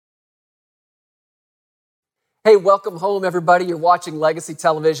Hey, welcome home, everybody. You're watching Legacy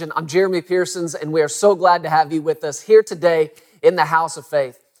Television. I'm Jeremy Pearsons, and we are so glad to have you with us here today in the House of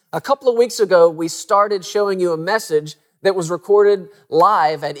Faith. A couple of weeks ago, we started showing you a message that was recorded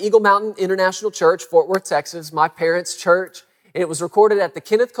live at Eagle Mountain International Church, Fort Worth, Texas, my parents' church. And it was recorded at the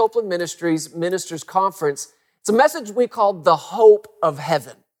Kenneth Copeland Ministries Ministers Conference. It's a message we called The Hope of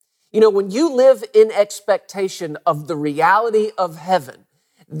Heaven. You know, when you live in expectation of the reality of heaven,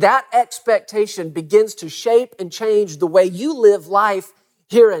 that expectation begins to shape and change the way you live life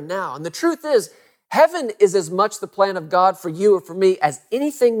here and now. And the truth is, heaven is as much the plan of God for you or for me as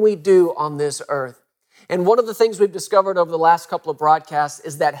anything we do on this earth. And one of the things we've discovered over the last couple of broadcasts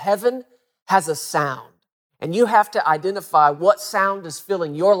is that heaven has a sound. And you have to identify what sound is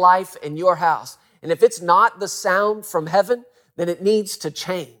filling your life and your house. And if it's not the sound from heaven, then it needs to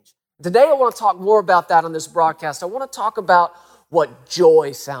change. Today, I want to talk more about that on this broadcast. I want to talk about what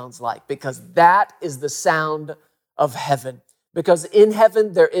joy sounds like, because that is the sound of heaven. Because in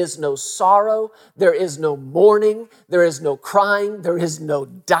heaven, there is no sorrow, there is no mourning, there is no crying, there is no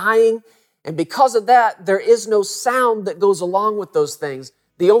dying. And because of that, there is no sound that goes along with those things.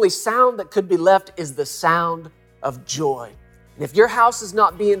 The only sound that could be left is the sound of joy. And if your house is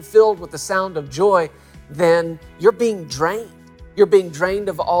not being filled with the sound of joy, then you're being drained. You're being drained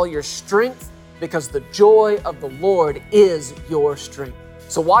of all your strength, because the joy of the Lord is your strength.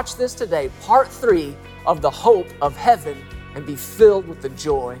 So watch this today, part 3 of the hope of heaven, and be filled with the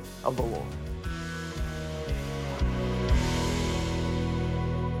joy of the Lord.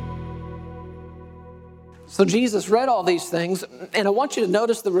 So Jesus read all these things, and I want you to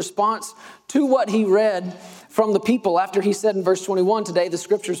notice the response to what he read from the people after he said in verse 21, today the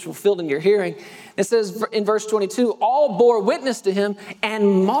scripture is fulfilled in your hearing. It says in verse 22, all bore witness to him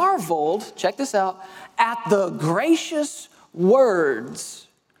and marveled, check this out, at the gracious words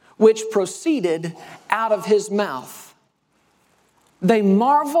which proceeded out of his mouth. They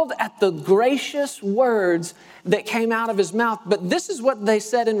marveled at the gracious words that came out of his mouth. But this is what they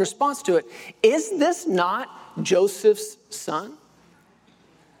said in response to it. Is this not Joseph's son?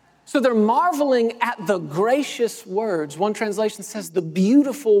 So they're marveling at the gracious words. One translation says the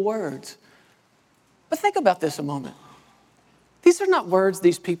beautiful words. But think about this a moment. These are not words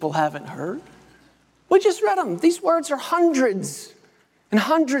these people haven't heard. We just read them. These words are hundreds and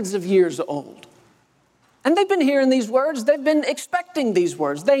hundreds of years old. And they've been hearing these words. They've been expecting these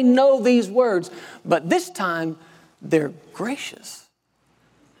words. They know these words. But this time, they're gracious.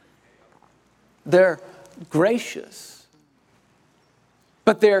 They're gracious.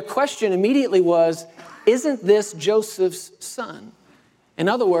 But their question immediately was, isn't this Joseph's son? In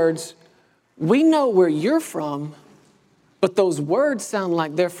other words, we know where you're from, but those words sound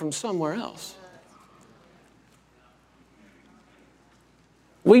like they're from somewhere else.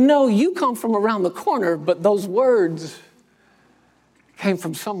 We know you come from around the corner, but those words came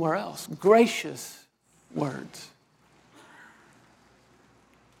from somewhere else. Gracious words.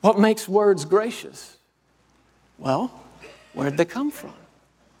 What makes words gracious? Well, where'd they come from?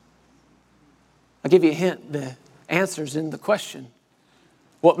 I'll give you a hint. The answer's in the question.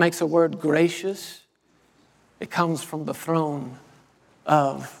 What makes a word gracious? It comes from the throne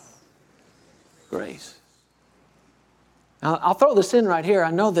of grace. Now, I'll throw this in right here. I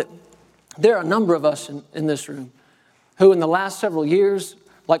know that there are a number of us in this room who in the last several years,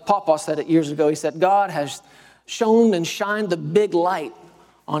 like Papa said it years ago, he said, God has shone and shined the big light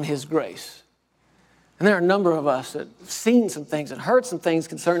on his grace. And there are a number of us that have seen some things and heard some things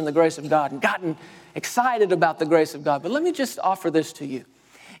concerning the grace of God and gotten excited about the grace of God. But let me just offer this to you.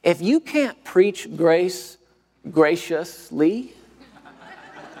 If you can't preach grace graciously,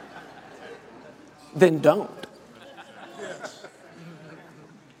 then don't.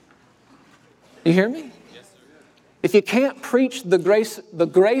 You hear me? Yes, sir. If you can't preach the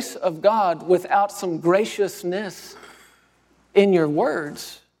grace of God without some graciousness in your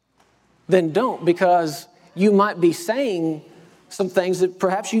words, then don't, because you might be saying some things that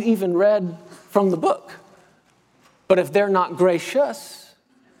perhaps you even read from the book. But if they're not gracious,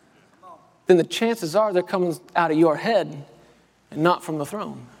 then the chances are they're coming out of your head and not from the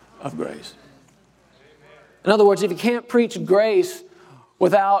throne of grace. In other words, if you can't preach grace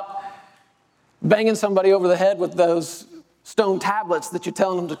without banging somebody over the head with those stone tablets that you're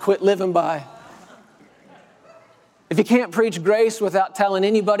telling them to quit living by. If you can't preach grace without telling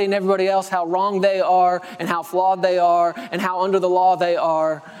anybody and everybody else how wrong they are and how flawed they are and how under the law they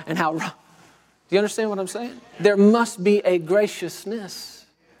are and how... Do you understand what I'm saying? There must be a graciousness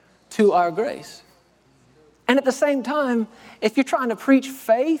to our grace. And at the same time, if you're trying to preach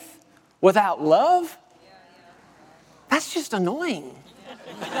faith without love, that's just annoying.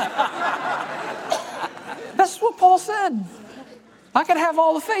 That's good. I could have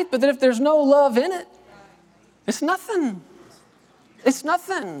all the faith, but then if there's no love in it, it's nothing. It's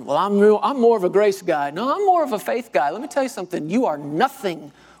nothing. Well, I'm more of a grace guy. No, I'm more of a faith guy. Let me tell you something. You are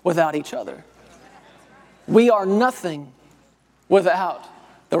nothing without each other. We are nothing without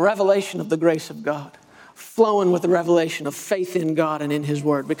the revelation of the grace of God, flowing with the revelation of faith in God and in His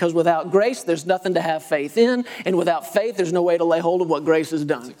Word. Because without grace, there's nothing to have faith in. And without faith, there's no way to lay hold of what grace has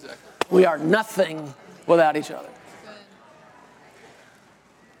done. Exactly. We are nothing without each other.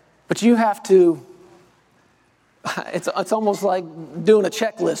 But you have to, it's almost like doing a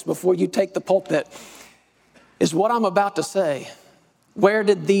checklist before you take the pulpit. Is what I'm about to say, where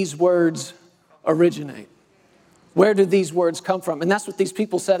did these words originate? Where did these words come from? And that's what these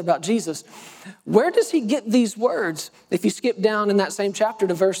people said about Jesus. Where does He get these words? If you skip down in that same chapter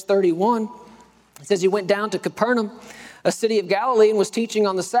to verse 31, it says He went down to Capernaum, a city of Galilee, and was teaching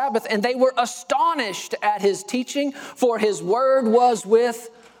on the Sabbath. And they were astonished at His teaching, for His word was with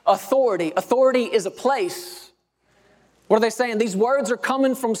authority. Authority is a place. What are they saying? These words are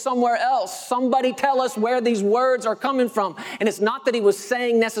coming from somewhere else. Somebody tell us where these words are coming from. And it's not that He was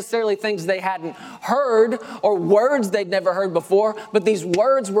saying necessarily things they hadn't heard or words they'd never heard before, but these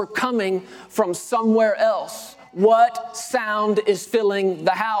words were coming from somewhere else. What sound is filling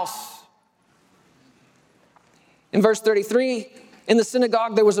the house? In verse 33, in the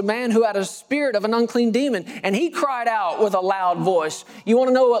synagogue, there was a man who had a spirit of an unclean demon, and he cried out with a loud voice. You want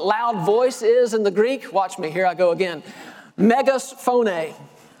to know what loud voice is in the Greek? Watch me. Here I go again. Megas phone. And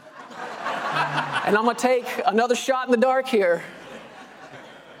I'm going to take another shot in the dark here.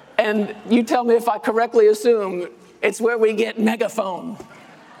 And you tell me if I correctly assume it's where we get megaphone.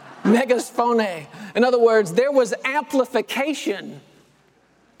 Megas phone. In other words, there was amplification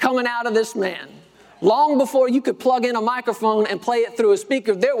coming out of this man. Long before you could plug in a microphone and play it through a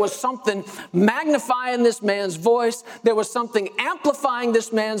speaker, there was something magnifying this man's voice. There was something amplifying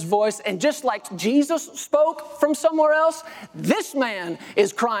this man's voice. And just like Jesus spoke from somewhere else, this man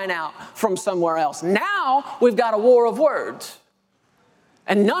is crying out from somewhere else. Now we've got a war of words.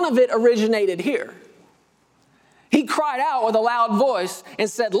 And none of it originated here. He cried out with a loud voice and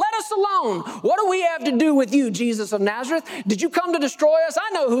said, "Let us alone. What do we have to do with you, Jesus of Nazareth? Did you come to destroy us?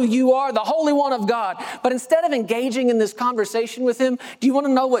 I know who you are, the Holy One of God." But instead of engaging in this conversation with him, do you want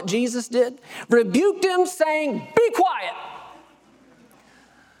to know what Jesus did? Rebuked him, saying, "Be quiet."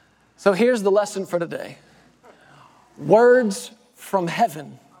 So here's the lesson for today. Words from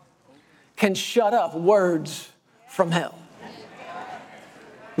heaven can shut up words from hell.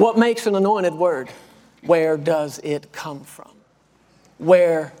 What makes an anointed word? Where does it come from?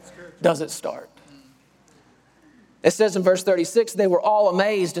 Where does it start? It says in verse 36, they were all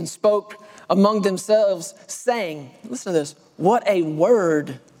amazed and spoke among themselves, saying, listen to this, what a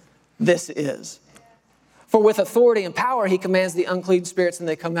word this is. For with authority and power he commands the unclean spirits and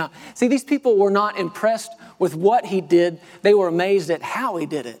they come out. See, these people were not impressed with what he did. They were amazed at how he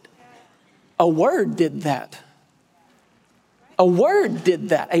did it. A word did that. A word did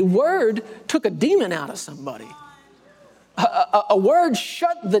that. A word took a demon out of somebody. A word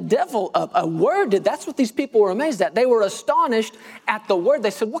shut the devil up. A word did. That's what these people were amazed at. They were astonished at the word. They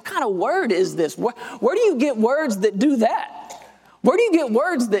said, what kind of word is this? Where do you get words that do that? Where do you get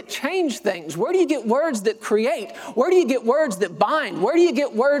words that change things? Where do you get words that create? Where do you get words that bind? Where do you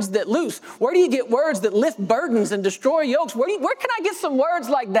get words that loose? Where do you get words that lift burdens and destroy yokes? Where can I get some words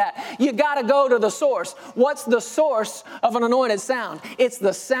like that? You got to go to the source. What's the source of an anointed sound? It's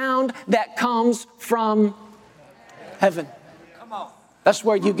the sound that comes from heaven. Come on. That's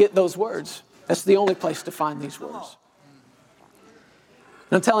where you get those words. That's the only place to find these words.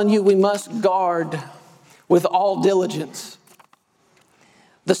 And I'm telling you, we must guard with all diligence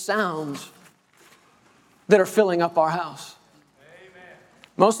the sounds that are filling up our house. Amen.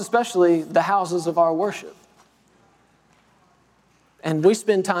 Most especially the houses of our worship. And we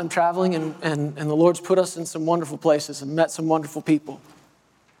spend time traveling and the Lord's put us in some wonderful places and met some wonderful people.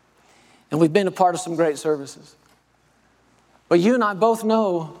 And we've been a part of some great services. But you and I both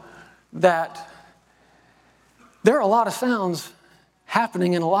know that there are a lot of sounds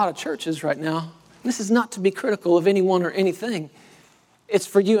happening in a lot of churches right now. This is not to be critical of anyone or anything. It's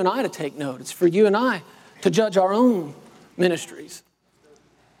for you and I to take note. It's for you and I to judge our own ministries.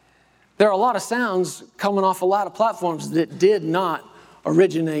 There are a lot of sounds coming off a lot of platforms that did not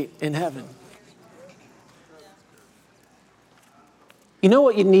originate in heaven. You know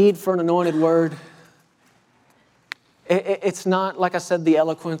what you need for an anointed word? It's not, like I said, the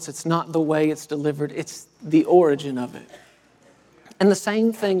eloquence. It's not the way it's delivered. It's the origin of it. And the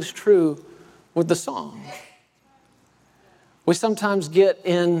same thing's true with the song. We sometimes get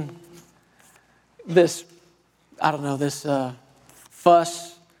in this, this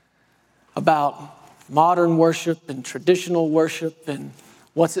fuss about modern worship and traditional worship and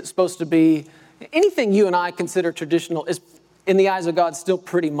what's it supposed to be. Anything you and I consider traditional is, in the eyes of God, still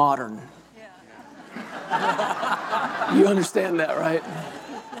pretty modern. Yeah. You understand that, right?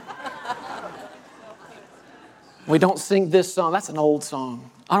 We don't sing this song. That's an old song.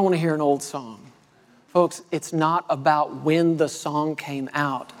 I don't want to hear an old song. Folks, it's not about when the song came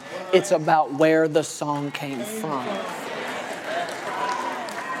out. It's about where the song came from.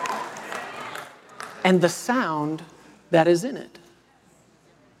 And the sound that is in it.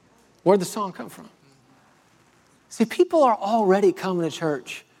 Where'd the song come from? See, people are already coming to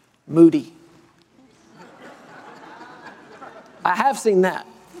church moody. I have seen that.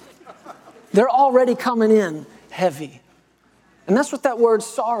 They're already coming in heavy. And that's what that word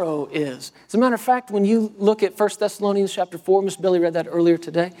sorrow is. As a matter of fact, when you look at 1 Thessalonians chapter 4, Miss Billy read that earlier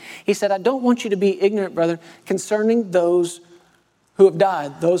today. He said, I don't want you to be ignorant, brethren, concerning those who have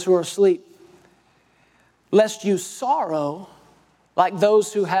died, those who are asleep, lest you sorrow like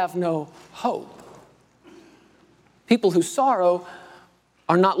those who have no hope. People who sorrow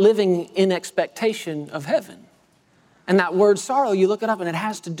are not living in expectation of heaven. And that word sorrow, you look it up and it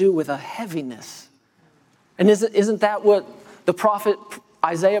has to do with a heaviness. And isn't that what the prophet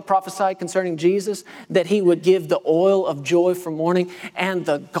Isaiah prophesied concerning Jesus? That he would give the oil of joy for mourning and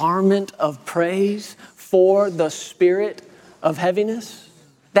the garment of praise for the spirit of heaviness.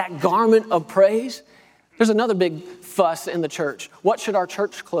 That garment of praise. There's another big fuss in the church. What should our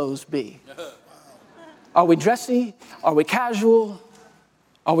church clothes be? Are we dressy? Are we casual?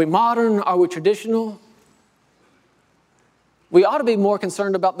 Are we modern? Are we traditional? We ought to be more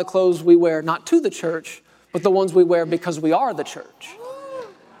concerned about the clothes we wear, not to the church, but the ones we wear because we are the church.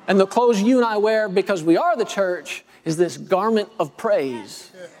 And the clothes you and I wear because we are the church is this garment of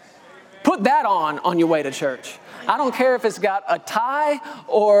praise. Put that on your way to church. I don't care if it's got a tie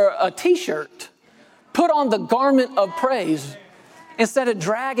or a t-shirt. Put on the garment of praise instead of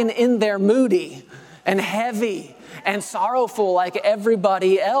dragging in there moody and heavy and sorrowful like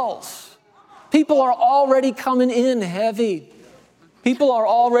everybody else. People are already coming in heavy. People are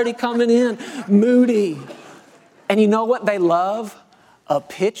already coming in moody. And you know what they love? A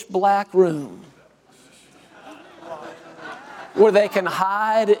pitch black room where they can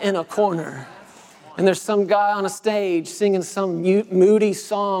hide in a corner. And there's some guy on a stage singing some moody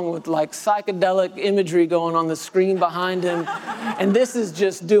song with like psychedelic imagery going on the screen behind him. And this is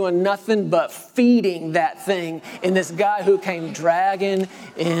just doing nothing but feeding that thing in this guy who came dragging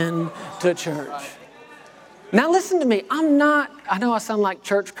into church. Now listen to me. I know I sound like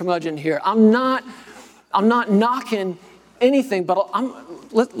church curmudgeon here. I'm not knocking anything, but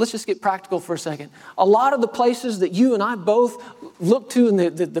let's just get practical for a second. A lot of the places that you and I both look to and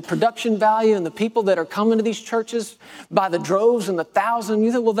the production value and the people that are coming to these churches by the droves and the thousands,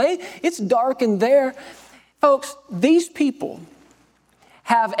 you think, well, it's dark in there. Folks, these people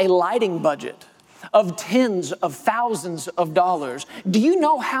have a lighting budget of tens of thousands of dollars. Do you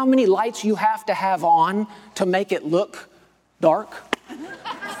know how many lights you have to have on to make it look dark?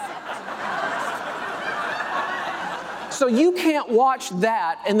 So you can't watch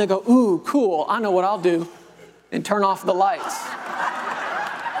that and then go, ooh, cool, I know what I'll do, and turn off the lights.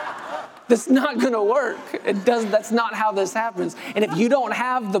 That's not going to work. That's not how this happens. And if you don't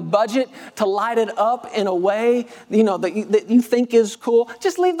have the budget to light it up in a way, that you think is cool,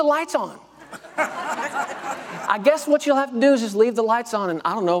 just leave the lights on. I guess what you'll have to do is just leave the lights on and,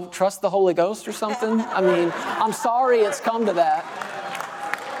 I don't know, trust the Holy Ghost or something. I mean, I'm sorry it's come to that.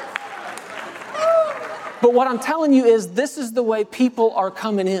 But what I'm telling you is this is the way people are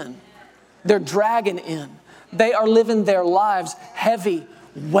coming in. They're dragging in. They are living their lives heavy,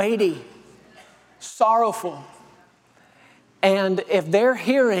 weighty, sorrowful. And if they're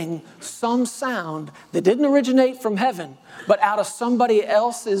hearing some sound that didn't originate from heaven, but out of somebody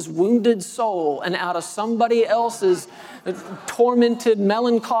else's wounded soul and out of somebody else's tormented,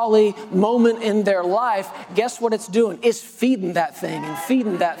 melancholy moment in their life, guess what it's doing? It's feeding that thing and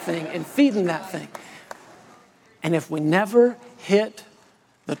feeding that thing and feeding that thing. And if we never hit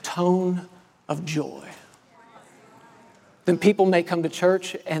the tone of joy, then people may come to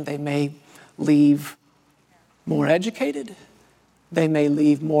church and they may leave more educated. They may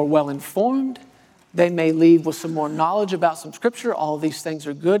leave more well-informed. They may leave with some more knowledge about some scripture. All of these things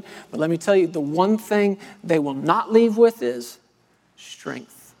are good. But let me tell you, the one thing they will not leave with is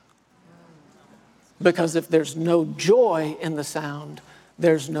strength. Because if there's no joy in the sound,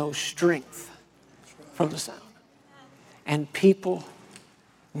 there's no strength from the sound. And people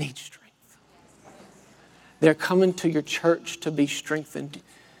need strength. They're coming to your church to be strengthened.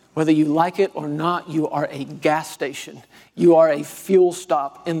 Whether you like it or not, you are a gas station. You are a fuel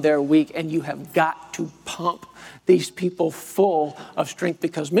stop in their week, and you have got to pump these people full of strength,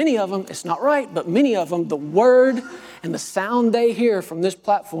 because many of them, it's not right, but many of them, the word and the sound they hear from this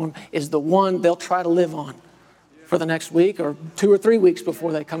platform is the one they'll try to live on for the next week or 2 or 3 weeks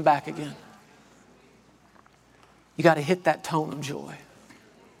before they come back again. You got to hit that tone of joy.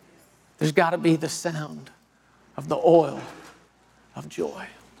 There's got to be the sound of the oil of joy.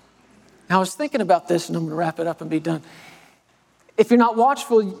 Now, I was thinking about this, and I'm going to wrap it up and be done. If you're not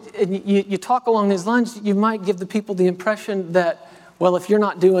watchful and you talk along these lines, you might give the people the impression that, well, if you're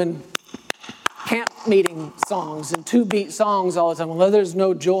not doing camp meeting songs and 2-beat songs all the time, well, there's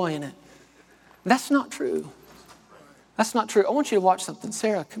no joy in it. That's not true. That's not true. I want you to watch something.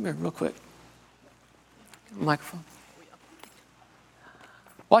 Sarah, come here real quick. Microphone.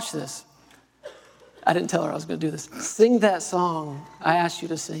 Watch this. I didn't tell her I was going to do this. Sing that song I asked you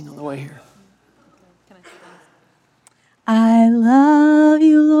to sing on the way here. I love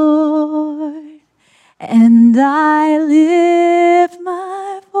you, Lord, and I lift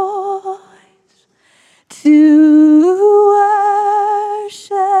my voice to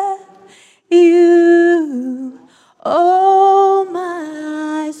worship you, oh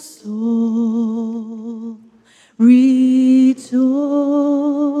my soul. Rejoice,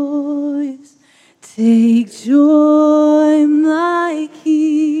 take joy, my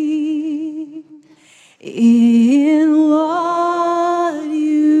King, in what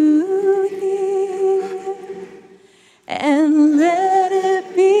you hear, and let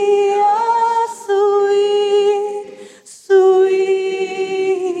it be a sweet, sweet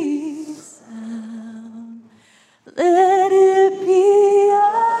sound. Let it be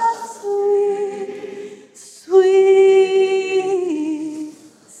a sweet, sweet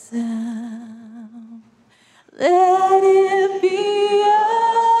sound. Let it be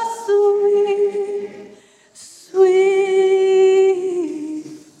a sweet, sweet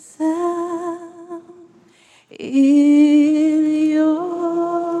sound in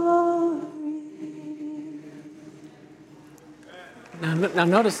your ear. Now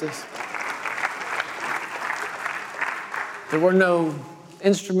notice this. There were no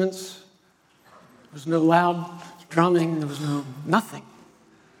instruments. There was no loud drumming. There was nothing.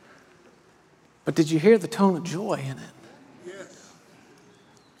 But did you hear the tone of joy in it? Yes.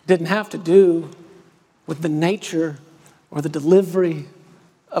 Didn't have to do with the nature or the delivery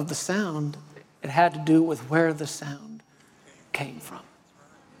of the sound. It had to do with where the sound came from.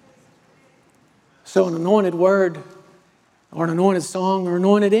 So an anointed word or an anointed song or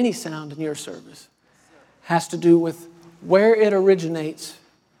anointed any sound in your service has to do with where it originates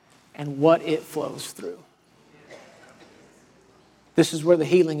and what it flows through. This is where the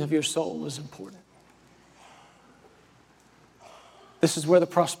healing of your soul is important. This is where the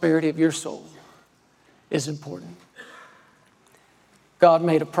prosperity of your soul is important. God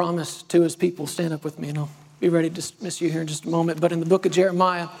made a promise to his people. Stand up with me and I'll be ready to dismiss you here in just a moment. But in the book of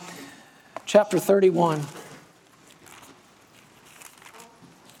Jeremiah, chapter 31,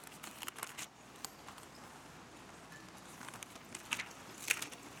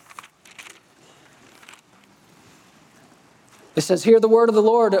 it says, "Hear the word of the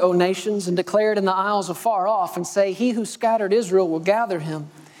Lord, O nations, and declare it in the isles afar off, and say, he who scattered Israel will gather him.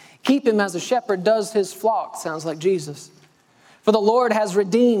 Keep him as a shepherd does his flock." Sounds like Jesus. "For the Lord has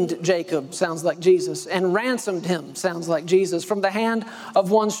redeemed Jacob," sounds like Jesus, "and ransomed him," sounds like Jesus, "from the hand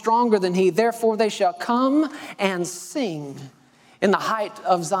of one stronger than he. Therefore they shall come and sing in the height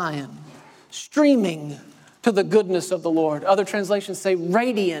of Zion, streaming to the goodness of the Lord." Other translations say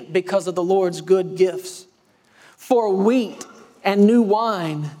radiant because of the Lord's good gifts. "For wheat and new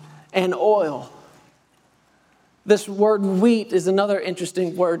wine and oil." This word wheat is another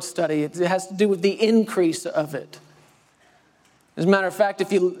interesting word study. It has to do with the increase of it. As a matter of fact,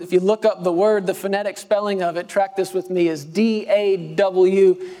 if you look up the word, the phonetic spelling of it, track this with me, is D-A-W-G-A-W-N.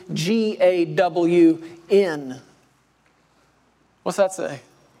 What's that say?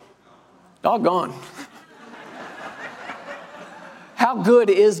 Doggone. How good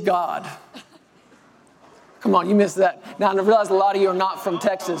is God? Come on, you missed that. Now, I realize a lot of you are not from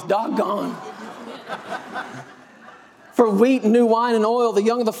Texas. Doggone. "For wheat, new wine, and oil, the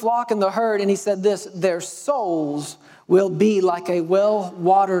young of the flock and the herd." And he said this, "Their souls will be like a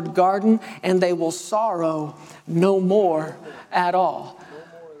well-watered garden, and they will sorrow no more at all."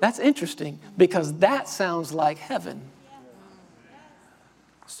 That's interesting because that sounds like heaven.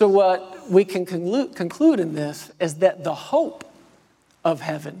 So what we can conclude in this is that the hope of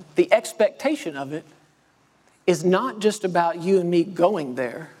heaven, the expectation of it, is not just about you and me going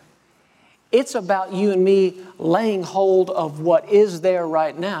there. It's about you and me laying hold of what is there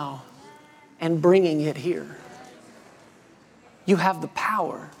right now and bringing it here. You have the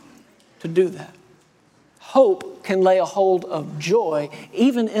power to do that. Hope can lay a hold of joy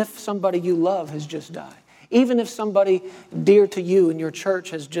even if somebody you love has just died. Even if somebody dear to you in your church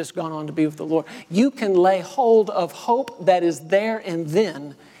has just gone on to be with the Lord. You can lay hold of hope that is there and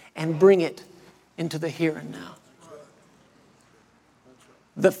then and bring it into the here and now.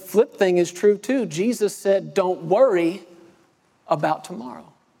 The flip thing is true too. Jesus said, don't worry about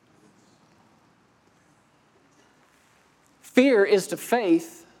tomorrow. Fear is to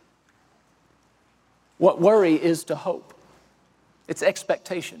faith what worry is to hope. It's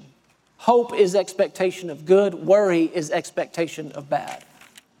expectation. Hope is expectation of good. Worry is expectation of bad.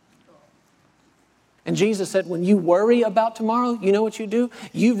 And Jesus said, when you worry about tomorrow, you know what you do?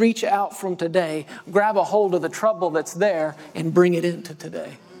 You reach out from today, grab a hold of the trouble that's there, and bring it into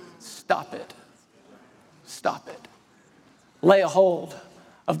today. Stop it. Stop it. Lay a hold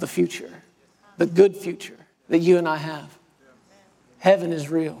of the future, the good future that you and I have. Heaven is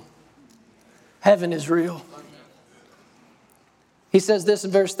real. Heaven is real. He says this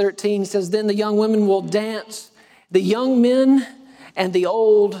in verse 13. He says, then the young women will dance, the young men and the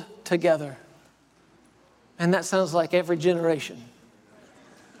old together. And that sounds like every generation.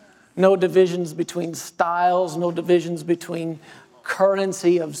 No divisions between styles, no divisions between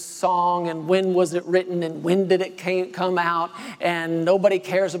currency of song and when was it written and when did it come out, and nobody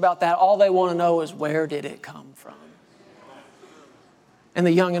cares about that. All they want to know is where did it come from? And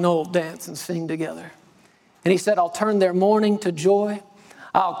the young and old dance and sing together. And he said, I'll turn their mourning to joy.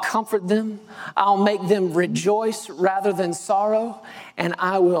 I'll comfort them. I'll make them rejoice rather than sorrow. And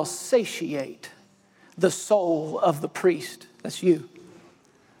I will satiate the soul of the priest, that's you,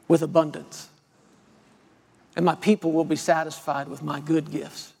 with abundance. And my people will be satisfied with my good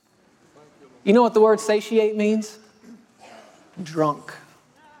gifts. You know what the word satiate means? Drunk.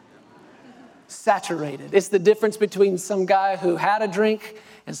 Saturated. It's the difference between some guy who had a drink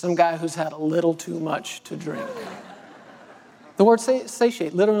and some guy who's had a little too much to drink. The word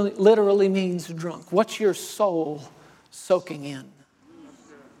satiate literally means drunk. What's your soul soaking in?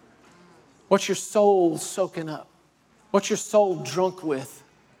 What's your soul soaking up? What's your soul drunk with?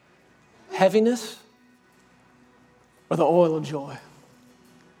 Heaviness or the oil of joy?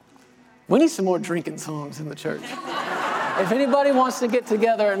 We need some more drinking songs in the church. If anybody wants to get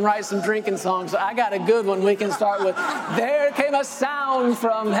together and write some drinking songs, I got a good one we can start with. There came a sound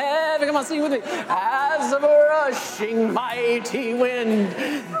from heaven. Come on, sing with me. As of a rushing mighty wind,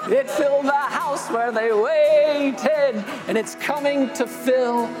 it filled the house where they waited, and it's coming to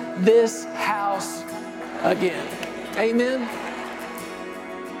fill this house again. Amen.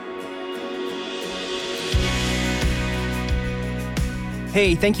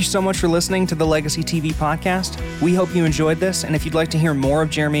 Hey, thank you so much for listening to the Legacy TV podcast. We hope you enjoyed this, and if you'd like to hear more of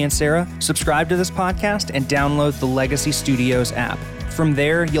Jeremy and Sarah, subscribe to this podcast and download the Legacy Studios app. From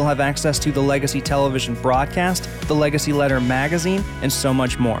there, you'll have access to the Legacy Television broadcast, the Legacy Letter magazine, and so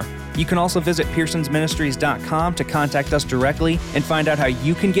much more. You can also visit pearsonsministries.com to contact us directly and find out how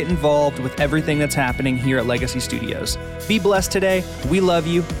you can get involved with everything that's happening here at Legacy Studios. Be blessed today. We love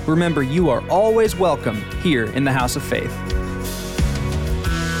you. Remember, you are always welcome here in the House of Faith.